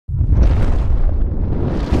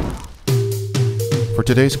For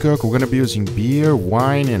today's cook, we're gonna be using beer,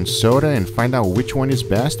 wine, and soda and find out which one is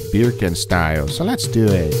best, beer can style. So let's do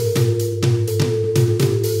it.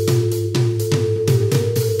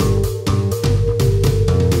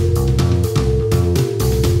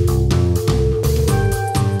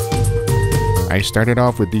 I started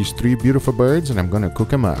off with these 3 beautiful birds and I'm gonna cook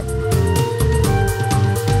them up.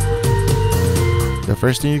 The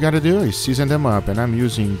first thing you gotta do is season them up, and I'm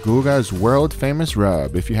using Guga's world famous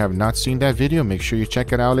rub. If you have not seen that video, make sure you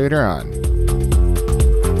check it out later on.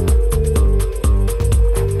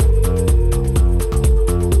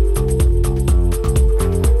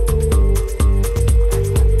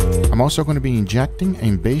 I'm also going to be injecting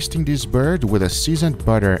and basting this bird with a seasoned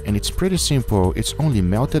butter, and it's pretty simple. It's only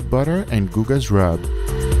melted butter and Guga's rub.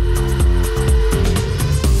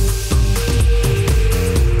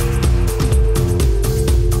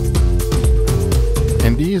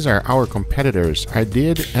 And these are our competitors. I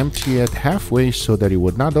did empty it halfway so that it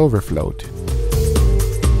would not overflow.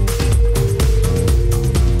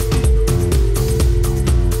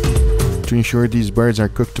 To ensure these birds are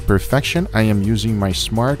cooked to perfection, I am using my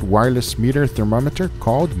smart wireless meter thermometer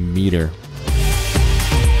called Meter.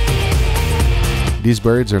 These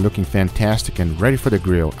birds are looking fantastic and ready for the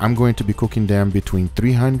grill. I'm going to be cooking them between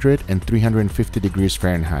 300 and 350 degrees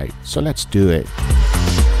Fahrenheit. So let's do it.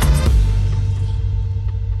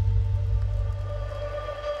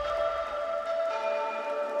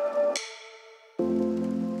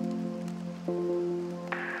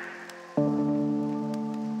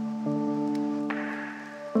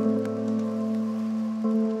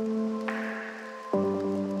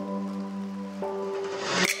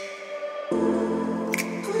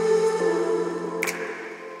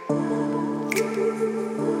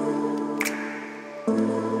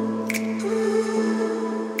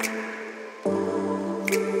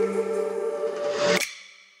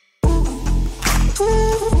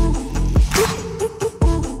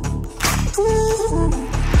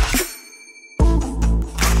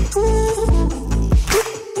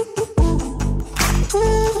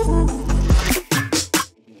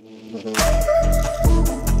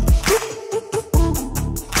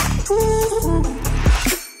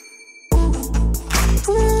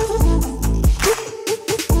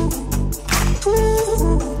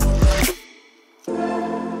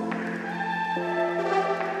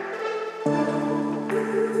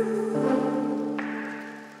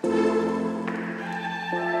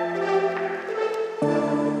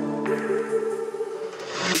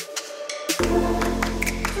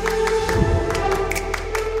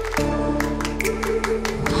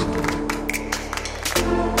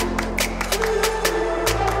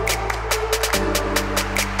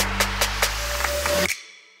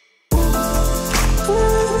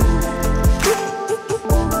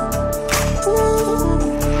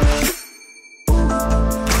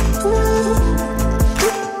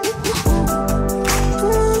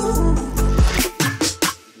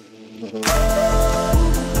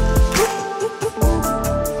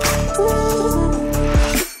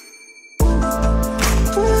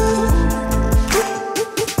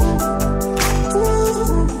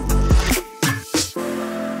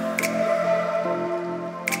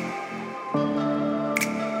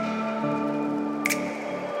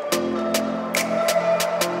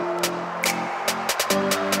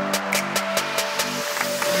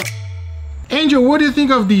 Angel, what do you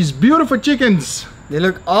think of these beautiful chickens? They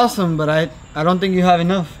look awesome, but I don't think you have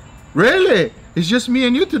enough. Really? It's just me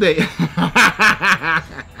and you today.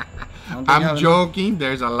 I'm joking.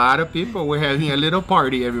 There's a lot of people. We're having a little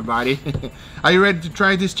party, everybody. Are you ready to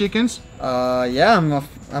try these chickens? Yeah,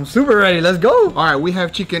 I'm super ready. Let's go. All right, we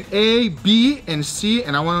have chicken A, B, and C,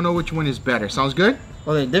 and I want to know which one is better. Sounds good?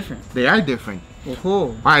 Oh, they're different. They are different.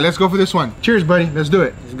 Cool. All right, let's go for this one. Cheers, buddy. Let's do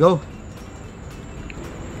it. Let's go.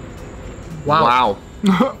 Wow.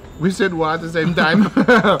 We said wow at the same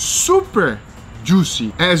time. Super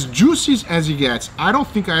juicy. As juicy as it gets. I don't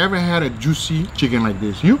think I ever had a juicy chicken like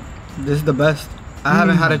this. You? This is the best. I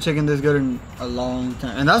haven't had a chicken this good in a long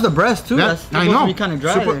time. And that's the breast too. That's supposed to be kind of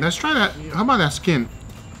dry. Let's try that. How about that skin?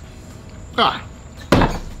 Ah,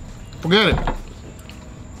 forget it.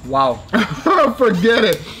 Wow. Forget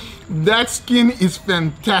it. That skin is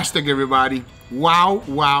fantastic, everybody. Wow,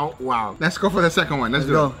 wow, wow. Let's go for the second one. Let's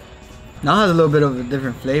go. Now it has a little bit of a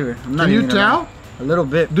different flavor. Can you tell? A little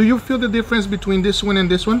bit. Do you feel the difference between this one and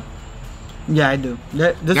this one? Yeah, I do.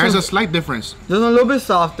 There's a slight difference. This one's a little bit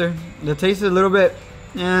softer. The taste is a little bit,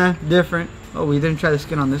 different. Oh, we didn't try the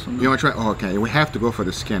skin on this one, though. You want to try? Oh, okay, we have to go for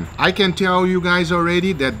the skin. I can tell you guys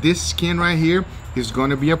already that this skin right here is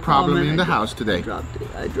going to be a problem in the house today.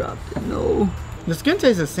 I dropped it. No. The skin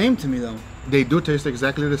tastes the same to me, though. They do taste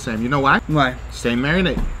exactly the same. You know why? Why? Same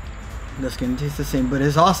marinade. The skin tastes the same, but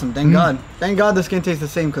it's awesome. Thank God. Thank God the skin tastes the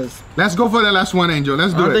same, because Let's go for the last one, Angel.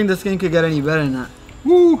 Let's do it. I don't think the skin could get any better than that.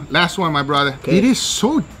 Woo! Last one, my brother. Okay. It is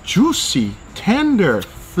so juicy, tender,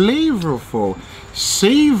 flavorful,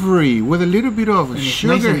 savory, with a little bit of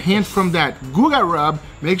sugar hint from that Guga rub.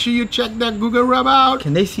 Make sure you check that Guga rub out.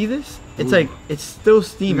 Can they see this? It's like, it's still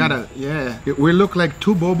steaming. We look like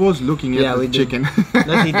two bobos looking at the chicken.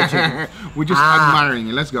 Let's eat the chicken. We're just admiring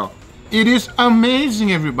it. Let's go. It is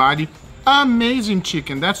amazing, everybody. Amazing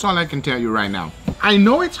chicken. That's all I can tell you right now. I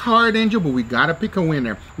know it's hard, Angel, but we gotta pick a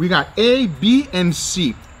winner. We got A, B, and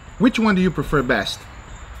C. Which one do you prefer best?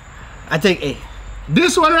 I take A.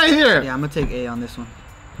 This one right here? Yeah, I'm gonna take A on this one.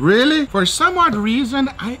 Really? For some odd reason,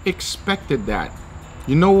 I expected that.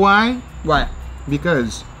 You know why? Why?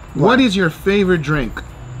 Because what is your favorite drink?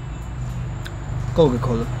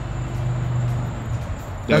 Coca-Cola.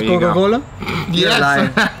 There That's you go. Coca-Cola? Yes.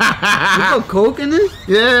 You put Coke in this?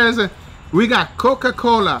 Yes. We got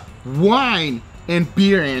Coca-Cola, wine, and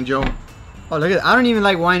beer, Angel. Oh, look at that. I don't even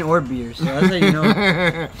like wine or beer, so that's how you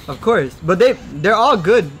know. Of course. But they're all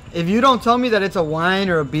good. If you don't tell me that it's a wine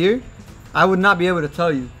or a beer, I would not be able to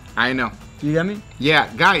tell you. I know. You get me? Yeah,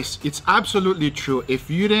 guys, it's absolutely true. If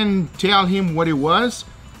you didn't tell him what it was,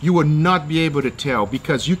 you would not be able to tell,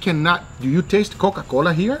 because you cannot. Do you taste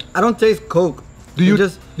Coca-Cola here? I don't taste Coke. Do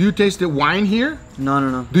you taste the wine here?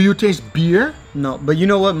 No. Do you taste beer? No, but you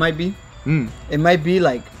know what might be? It might be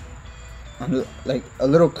like a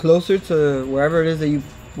little closer to wherever it is that you.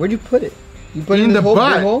 Where'd you put it? You put it in the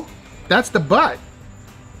butt. Hole? That's the butt.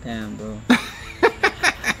 Damn, bro.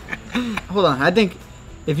 Hold on. I think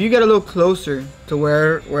if you get a little closer to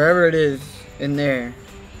wherever it is in there.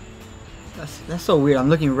 That's so weird. I'm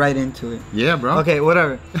looking right into it. Yeah, bro. Okay,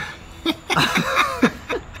 whatever.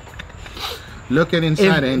 Look at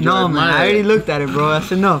inside, Angel. No, man. I already looked at it, bro.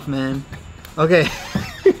 That's enough, man. Okay.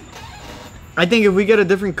 I think if we get a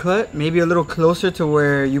different cut, maybe a little closer to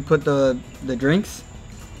where you put the drinks,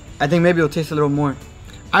 I think maybe it'll taste a little more.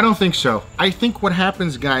 I don't think so. I think what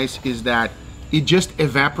happens, guys, is that it just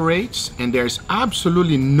evaporates and there's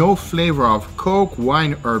absolutely no flavor of Coke,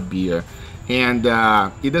 wine, or beer. And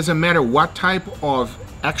it doesn't matter what type of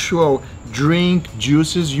actual drink,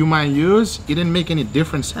 juices you might use, it didn't make any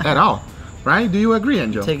difference at all. Right? Do you agree,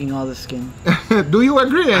 Angel? I'm taking all the skin. Do you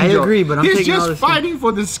agree, Angel? I agree, but I'm taking all the skin. He's just fighting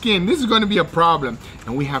for the skin. This is going to be a problem.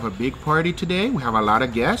 And we have a big party today. We have a lot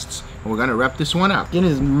of guests. And we're going to wrap this one up. Skin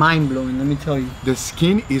is mind-blowing, let me tell you. The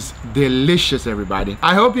skin is delicious, everybody.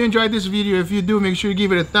 I hope you enjoyed this video. If you do, make sure you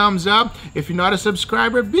give it a thumbs up. If you're not a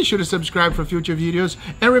subscriber, be sure to subscribe for future videos.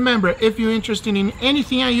 And remember, if you're interested in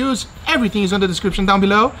anything I use, everything is on the description down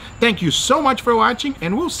below. Thank you so much for watching,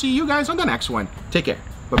 and we'll see you guys on the next one. Take care.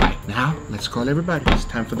 Bye-bye. Now, let's call everybody. It's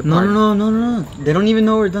time for the party. No. They don't even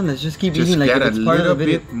know we're done. Let's just keep eating like it's part of the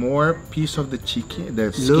video. Just get a little bit more piece of the chicken,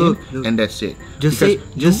 the skin, and that's it. Just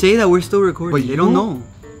say that we're still recording. But they don't know.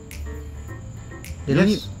 They don't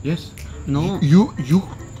even. Yes. No. You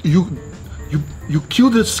kill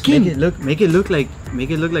the skin. Make it look like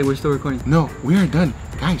we're still recording. No, we are done.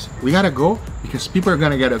 Guys, we gotta go because people are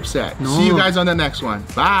gonna get upset. No. See you guys on the next one.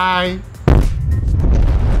 Bye.